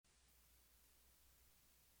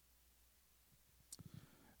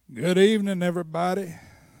Good evening, everybody.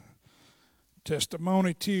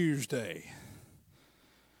 Testimony Tuesday.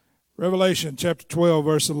 Revelation chapter 12,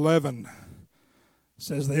 verse 11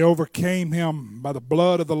 says, They overcame him by the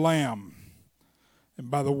blood of the Lamb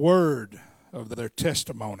and by the word of their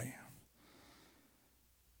testimony.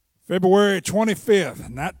 February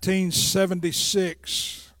 25th,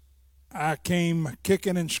 1976, I came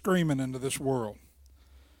kicking and screaming into this world.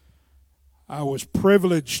 I was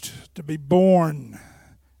privileged to be born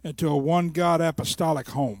into a one-God apostolic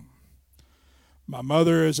home. My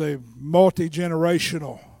mother is a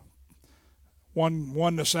multi-generational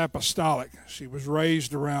oneness apostolic. She was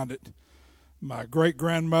raised around it. My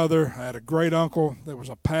great-grandmother, I had a great uncle that was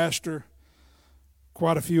a pastor,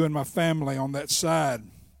 quite a few in my family on that side.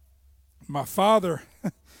 My father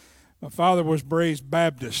was raised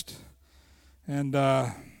Baptist, and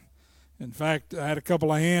in fact, I had a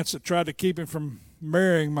couple of aunts that tried to keep him from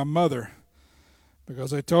marrying my mother,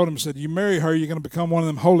 because they told him, said, you marry her, you're going to become one of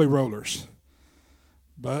them holy rollers.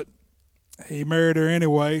 But he married her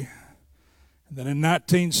anyway. And then in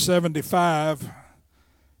 1975,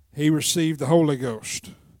 he received the Holy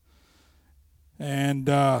Ghost. And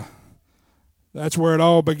that's where it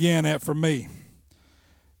all began at for me.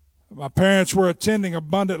 My parents were attending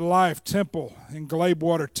Abundant Life Temple in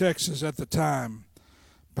Gladewater, Texas at the time.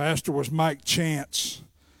 Pastor was Mike Chance.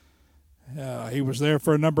 He was there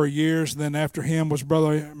for a number of years. Then after him was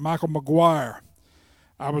Brother Michael McGuire.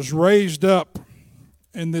 I was raised up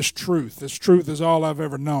in this truth. This truth is all I've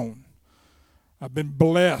ever known. I've been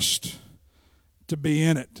blessed to be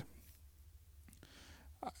in it.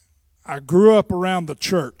 I grew up around the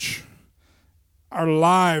church. Our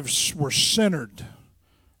lives were centered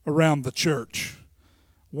around the church.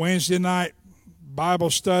 Wednesday night Bible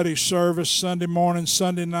study service, Sunday morning,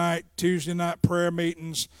 Sunday night, Tuesday night prayer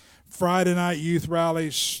meetings, Friday night youth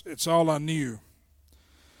rallies. It's all I knew.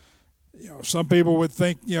 Some people would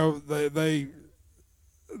think, they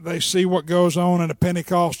see what goes on in a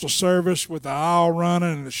Pentecostal service with the aisle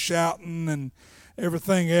running and the shouting and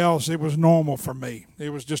everything else. It was normal for me.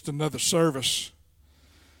 It was just another service.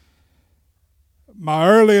 My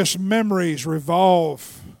earliest memories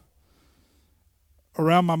revolve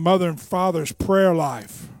around my mother and father's prayer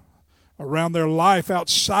life, around their life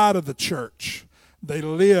outside of the church. They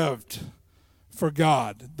lived for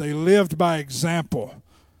God. They lived by example.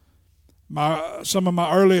 Some of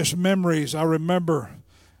my earliest memories, I remember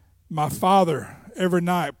my father every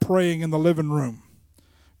night praying in the living room,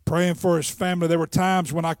 praying for his family. There were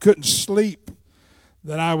times when I couldn't sleep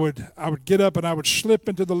that I would get up and I would slip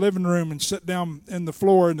into the living room and sit down in the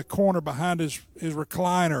floor in the corner behind his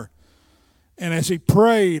recliner. And as he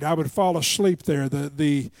prayed, I would fall asleep there.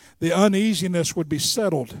 The uneasiness would be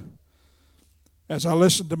settled as I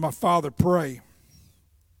listened to my father pray.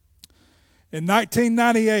 In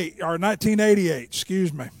 1988,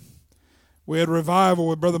 we had revival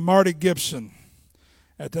with Brother Marty Gibson.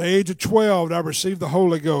 At the age of 12, I received the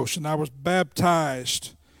Holy Ghost, and I was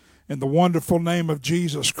baptized in the wonderful name of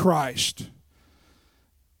Jesus Christ.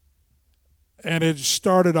 And it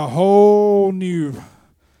started a whole new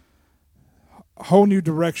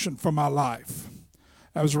direction for my life.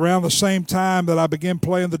 That was around the same time that I began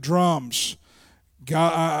playing the drums.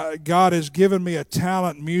 God has given me a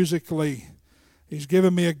talent musically. He's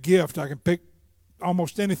given me a gift. I can pick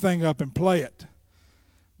almost anything up and play it.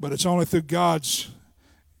 But it's only through God's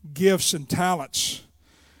gifts and talents.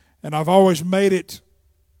 And I've always made it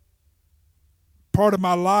part of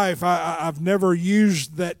my life. I've never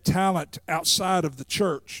used that talent outside of the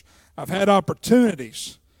church. I've had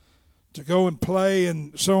opportunities to go and play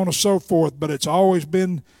and so on and so forth, but it's always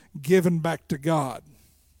been given back to God.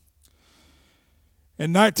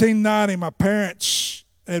 In 1990, my parents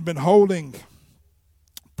had been holding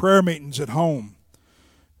prayer meetings at home.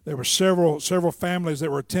 There were several families that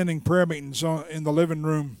were attending prayer meetings in the living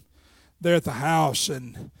room there at the house,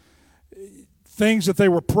 and things that they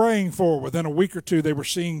were praying for, within a week or two, they were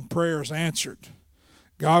seeing prayers answered.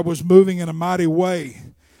 God was moving in a mighty way,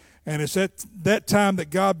 and it's at that time that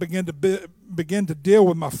God began to deal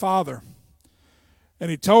with my father. And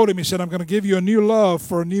he told him, he said, I'm going to give you a new love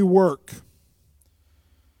for a new work.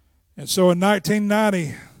 And so in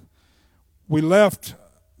 1990, we left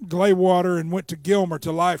Gladewater and went to Gilmer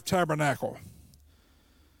to Life Tabernacle.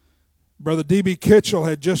 Brother D.B. Kitchell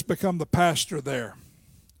had just become the pastor there.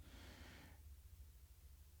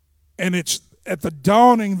 And it's at the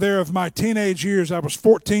dawning there of my teenage years, I was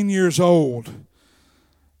 14 years old,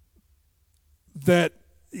 that,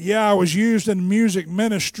 I was used in music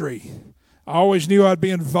ministry. I always knew I'd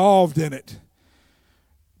be involved in it.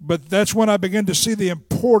 But that's when I began to see the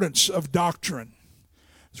importance of doctrine.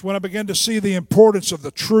 It's when I began to see the importance of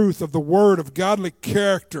the truth, of the Word, of godly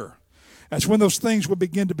character. That's when those things would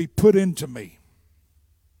begin to be put into me.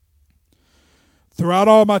 Throughout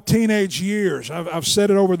all my teenage years, I've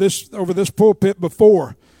said it over this pulpit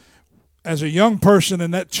before. As a young person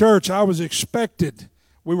in that church,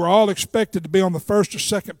 we were all expected to be on the first or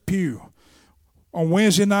second pew. On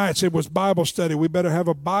Wednesday nights, it was Bible study. We better have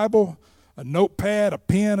a Bible, a notepad, a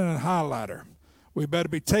pen, and a highlighter. We better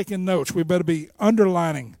be taking notes. We better be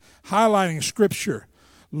underlining, highlighting Scripture,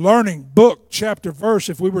 learning book, chapter, verse.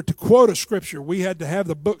 If we were to quote a Scripture, we had to have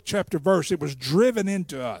the book, chapter, verse. It was driven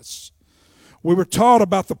into us. We were taught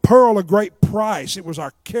about the pearl of great price. It was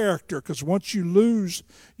our character, because once you lose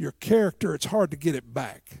your character, it's hard to get it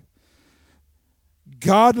back.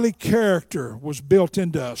 Godly character was built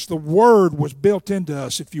into us. The Word was built into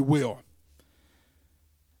us, if you will.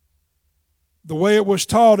 The way it was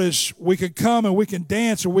taught is we can come and we can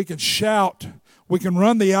dance and we can shout. We can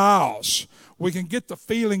run the aisles. We can get the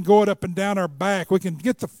feeling going up and down our back. We can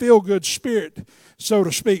get the feel-good spirit, so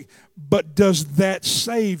to speak. But does that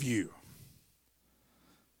save you?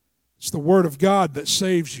 It's the Word of God that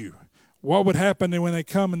saves you. What would happen when they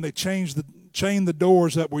come and they chain the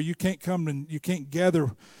doors up where you can't come and you can't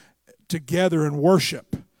gather together and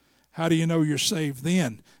worship? How do you know you're saved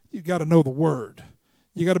then? You've got to know the Word.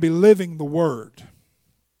 You got to be living the Word.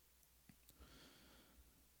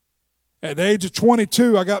 At the age of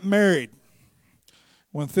 22, I got married.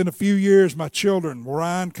 Within a few years, my children,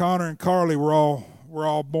 Ryan, Connor, and Carly, were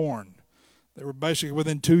all born. They were basically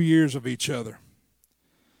within 2 years of each other.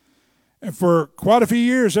 And for quite a few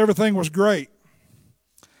years, everything was great.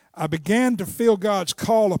 I began to feel God's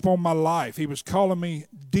call upon my life. He was calling me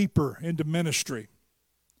deeper into ministry.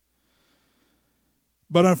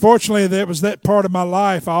 But unfortunately, that was that part of my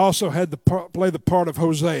life. I also had to play the part of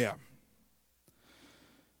Hosea.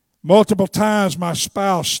 Multiple times my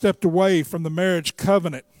spouse stepped away from the marriage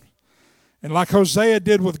covenant. And like Hosea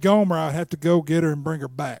did with Gomer, I'd have to go get her and bring her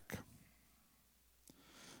back.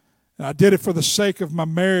 And I did it for the sake of my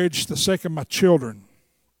marriage, the sake of my children.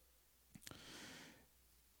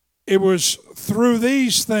 It was through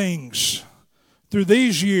these things, through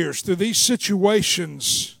these years, through these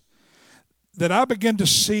situations, that I began to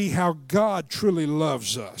see how God truly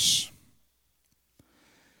loves us.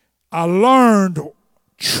 I learned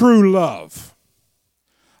true love.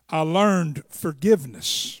 I learned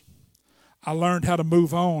forgiveness. I learned how to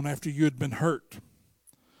move on after you had been hurt.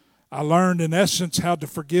 I learned, in essence, how to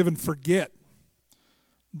forgive and forget.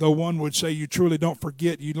 Though one would say you truly don't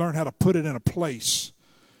forget, you learn how to put it in a place.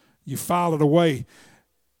 You file it away.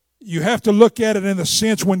 You have to look at it in the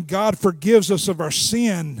sense when God forgives us of our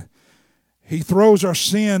sin, He throws our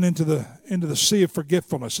sin into the sea of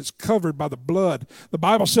forgetfulness. It's covered by the blood. The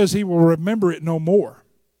Bible says He will remember it no more.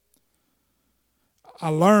 I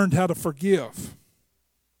learned how to forgive.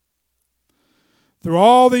 Through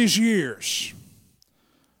all these years,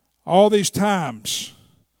 all these times,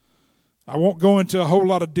 I won't go into a whole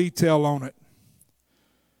lot of detail on it,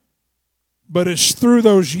 but it's through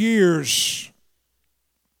those years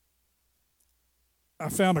I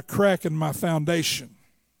found a crack in my foundation.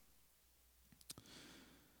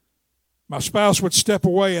 My spouse would step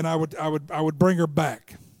away and I would bring her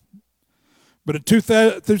back. But in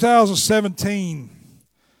 2017,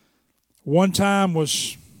 one time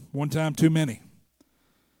was one time too many.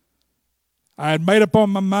 I had made up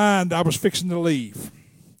on my mind I was fixing to leave.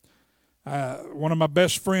 One of my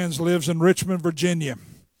best friends lives in Richmond, Virginia.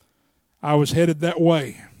 I was headed that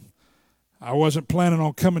way. I wasn't planning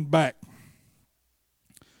on coming back.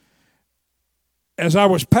 As I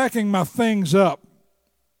was packing my things up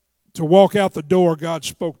to walk out the door, God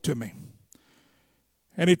spoke to me.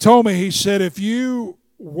 And He told me, He said, if you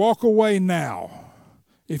walk away now,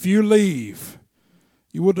 if you leave,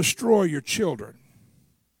 you will destroy your children.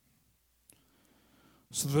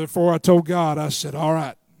 So therefore I told God, I said, all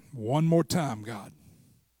right, one more time, God.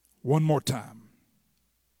 One more time.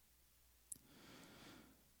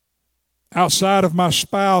 Outside of my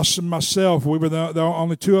spouse and myself, we were the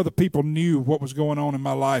only two other people knew what was going on in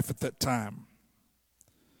my life at that time.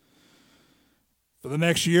 For the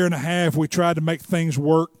next year and a half, we tried to make things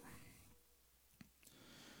work.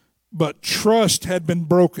 But trust had been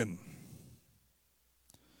broken.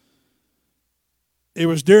 It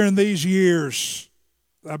was during these years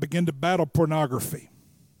I began to battle pornography.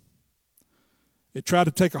 It tried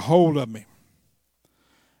to take a hold of me.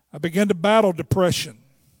 I began to battle depression.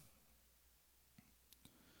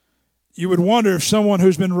 You would wonder if someone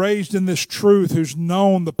who's been raised in this truth, who's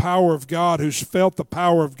known the power of God, who's felt the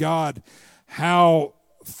power of God, how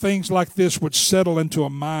things like this would settle into a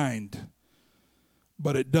mind.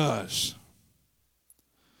 But it does.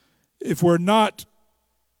 if we're not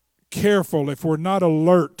careful, if we're not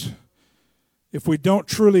alert, if we don't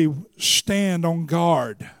truly stand on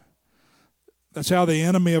guard, that's how the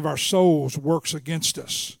enemy of our souls works against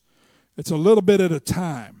us. It's a little bit at a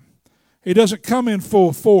time. He doesn't come in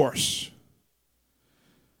full force.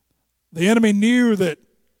 The enemy knew that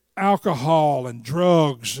alcohol and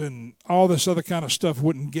drugs and all this other kind of stuff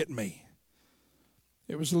wouldn't get me.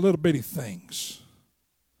 It was the little bitty things.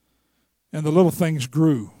 And the little things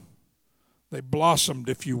grew. They blossomed,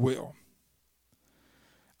 if you will.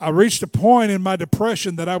 I reached a point in my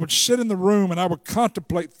depression that I would sit in the room and I would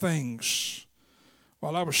contemplate things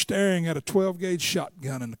while I was staring at a 12-gauge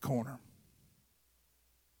shotgun in the corner.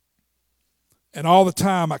 And all the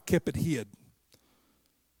time I kept it hid.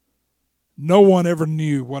 No one ever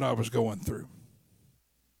knew what I was going through.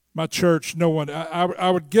 My church, no one. I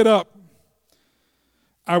would get up.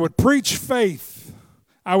 I would preach faith.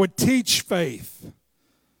 I would teach faith.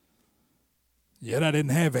 Yet I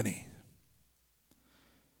didn't have any.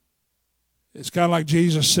 It's kind of like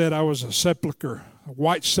Jesus said, I was a sepulcher, a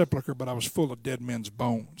white sepulcher, but I was full of dead men's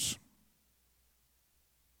bones.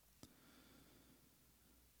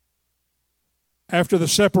 After the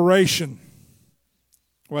separation,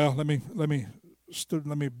 well, let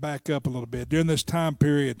me back up a little bit. During this time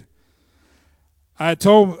period, I had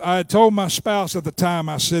told my spouse at the time,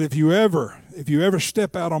 I said, if you ever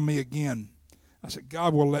step out on me again, I said,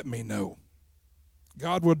 God will let me know.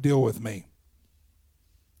 God will deal with me.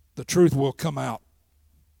 The truth will come out.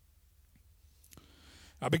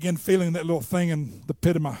 I began feeling that little thing in the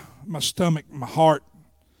pit of my stomach, my heart.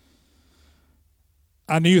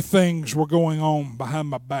 I knew things were going on behind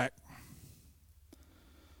my back.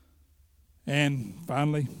 And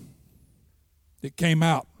finally, it came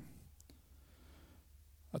out.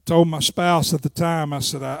 I told my spouse at the time, I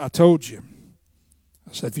said, I told you.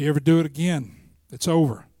 I said, if you ever do it again, it's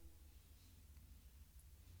over.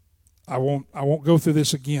 I won't go through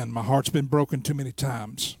this again. My heart's been broken too many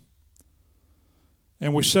times.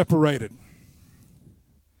 And we separated.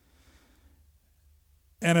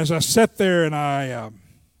 And as I sat there and I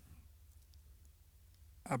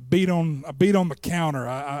beat on the counter,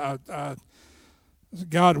 I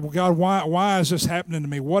God, why is this happening to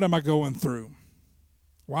me? What am I going through?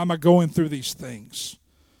 Why am I going through these things?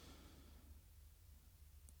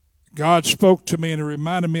 God spoke to me and it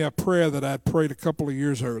reminded me of a prayer that I had prayed a couple of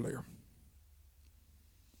years earlier.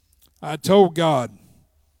 I told God,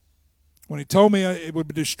 when He told me it would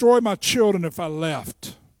destroy my children if I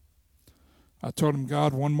left, I told Him,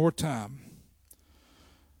 God, one more time.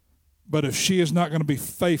 But if she is not going to be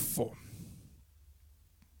faithful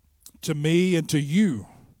to me and to you,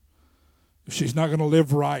 if she's not going to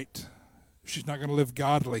live right, if she's not going to live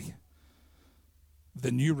godly,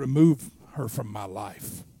 then you remove her from my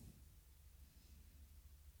life.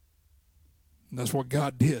 And that's what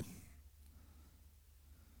God did.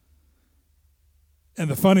 And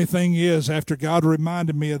the funny thing is, after God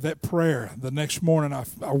reminded me of that prayer, the next morning I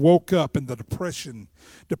woke up in the depression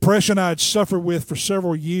I had suffered with for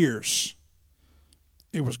several years.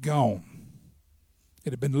 It was gone.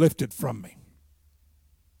 It had been lifted from me.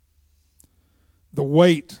 The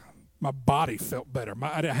weight, my body felt better.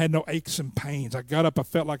 I had no aches and pains. I got up, I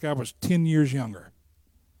felt like I was 10 years younger.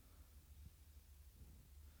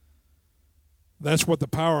 That's what the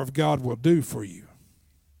power of God will do for you.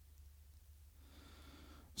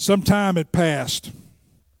 Some time had passed.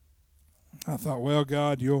 I thought, well,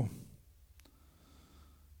 God, you'll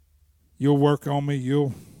work on me.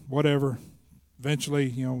 You'll whatever. Eventually,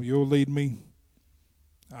 you'll lead me.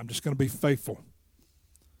 I'm just going to be faithful.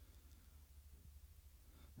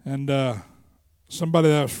 And somebody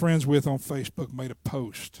that I was friends with on Facebook made a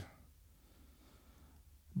post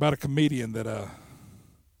about a comedian that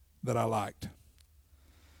I liked.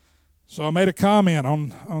 So I made a comment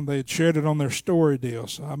on they had shared it on their story deal,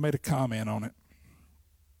 so I made a comment on it.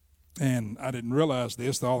 And I didn't realize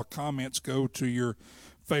this, all the comments go to your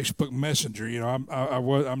Facebook Messenger.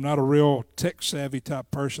 I'm not a real tech-savvy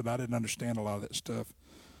type person. I didn't understand a lot of that stuff.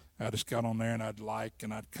 I just got on there and I'd like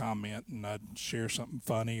and I'd comment and I'd share something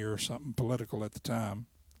funny or something political at the time.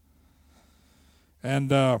 And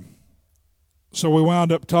so we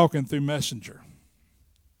wound up talking through Messenger.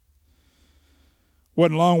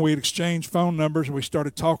 Wasn't long, we had exchanged phone numbers and we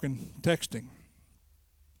started talking, texting.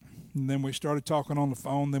 And then we started talking on the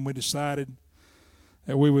phone. Then we decided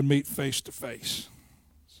that we would meet face to face.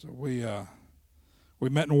 So we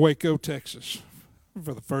met in Waco, Texas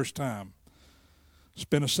for the first time.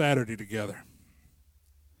 Spent a Saturday together.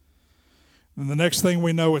 And the next thing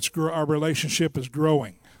we know, our relationship is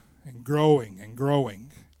growing and growing and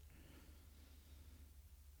growing.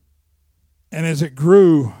 And as it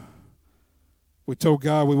grew, We told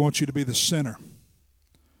God we want you to be the center.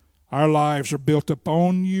 Our lives are built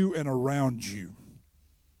upon you and around you.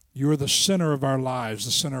 You are the center of our lives,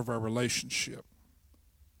 the center of our relationship.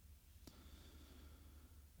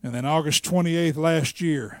 And then August 28th last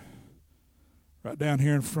year, right down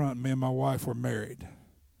here in front, me and my wife were married.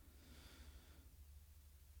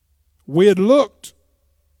 We had looked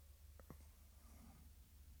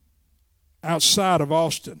outside of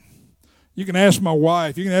Austin. You can ask my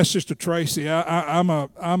wife. You can ask Sister Tracy. I'm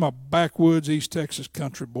a backwoods East Texas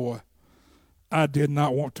country boy. I did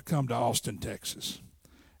not want to come to Austin, Texas.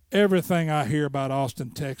 Everything I hear about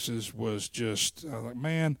Austin, Texas was just like,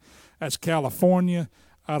 man, that's California.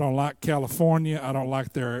 I don't like California. I don't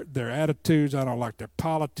like their attitudes. I don't like their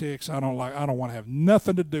politics. I don't want to have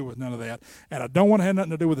nothing to do with none of that. And I don't want to have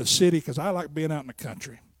nothing to do with the city because I like being out in the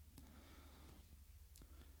country.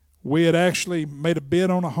 We had actually made a bid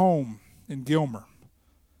on a home in Gilmer.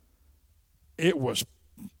 It was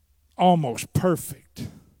almost perfect.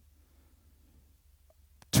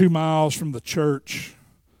 2 miles from the church,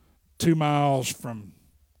 2 miles from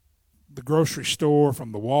the grocery store,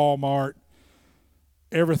 from the Walmart.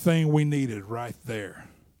 Everything we needed right there.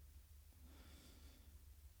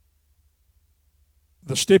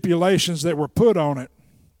 The stipulations that were put on it,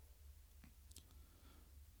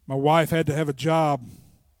 my wife had to have a job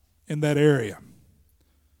in that area.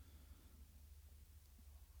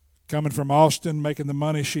 Coming from Austin, making the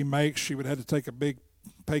money she makes, she would have to take a big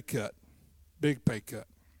pay cut. Big pay cut.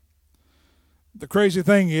 The crazy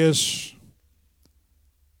thing is,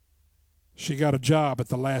 she got a job at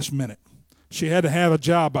the last minute. She had to have a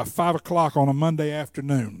job by 5 o'clock on a Monday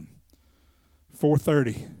afternoon.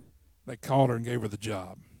 4:30, they called her and gave her the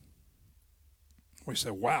job. We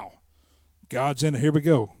said, wow, God's in it. Here we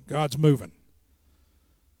go. God's moving.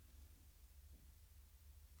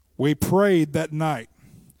 We prayed that night.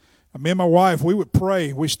 Me and my wife, we would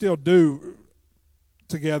pray. We still do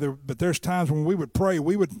together, but there's times when we would pray,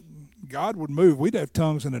 God would move. We'd have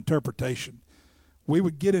tongues and interpretation. We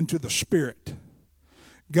would get into the Spirit.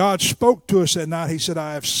 God spoke to us that night. He said,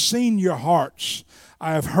 I have seen your hearts.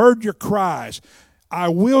 I have heard your cries. I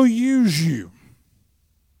will use you.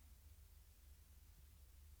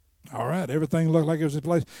 All right, everything looked like it was in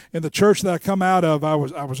place. In the church that I come out of, I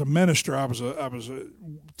was a minister. I was a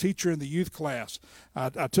teacher in the youth class.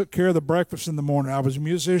 I took care of the breakfast in the morning. I was a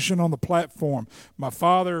musician on the platform. My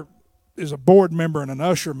father is a board member and an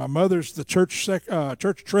usher. My mother's the church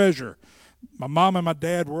treasurer. My mom and my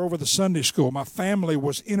dad were over the Sunday school. My family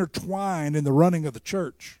was intertwined in the running of the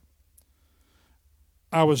church.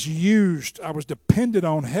 I was used. I was depended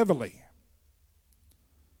on heavily.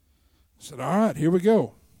 I said, all right, here we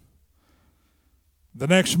go. The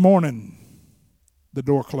next morning, the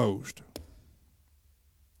door closed.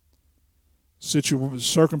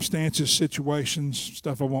 Circumstances, situations,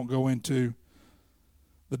 stuff I won't go into.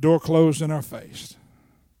 The door closed in our face.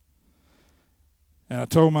 And I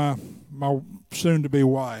told my soon-to-be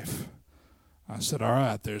wife, I said, all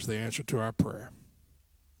right, there's the answer to our prayer.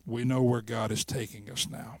 We know where God is taking us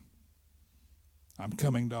now. I'm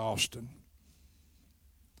coming to Austin.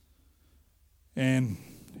 And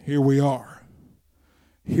here we are,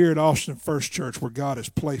 here at Austin First Church where God has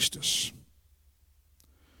placed us.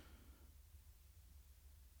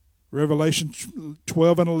 Revelation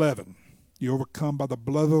 12 and 11, you overcome by the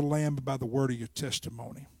blood of the Lamb and by the word of your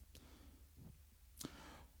testimony.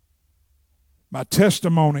 My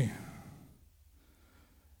testimony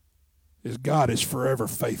is God is forever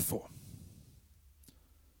faithful.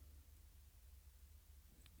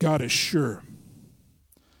 God is sure.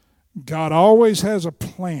 God always has a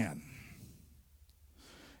plan.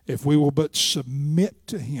 If we will but submit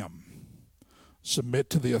to Him, submit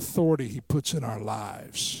to the authority He puts in our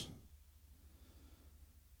lives,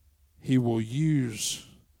 He will use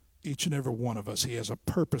each and every one of us. He has a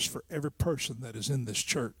purpose for every person that is in this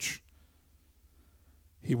church.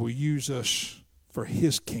 He will use us for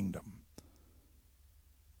His kingdom.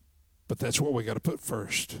 But that's what we got to put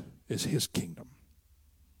first, is His kingdom.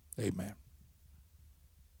 Amen.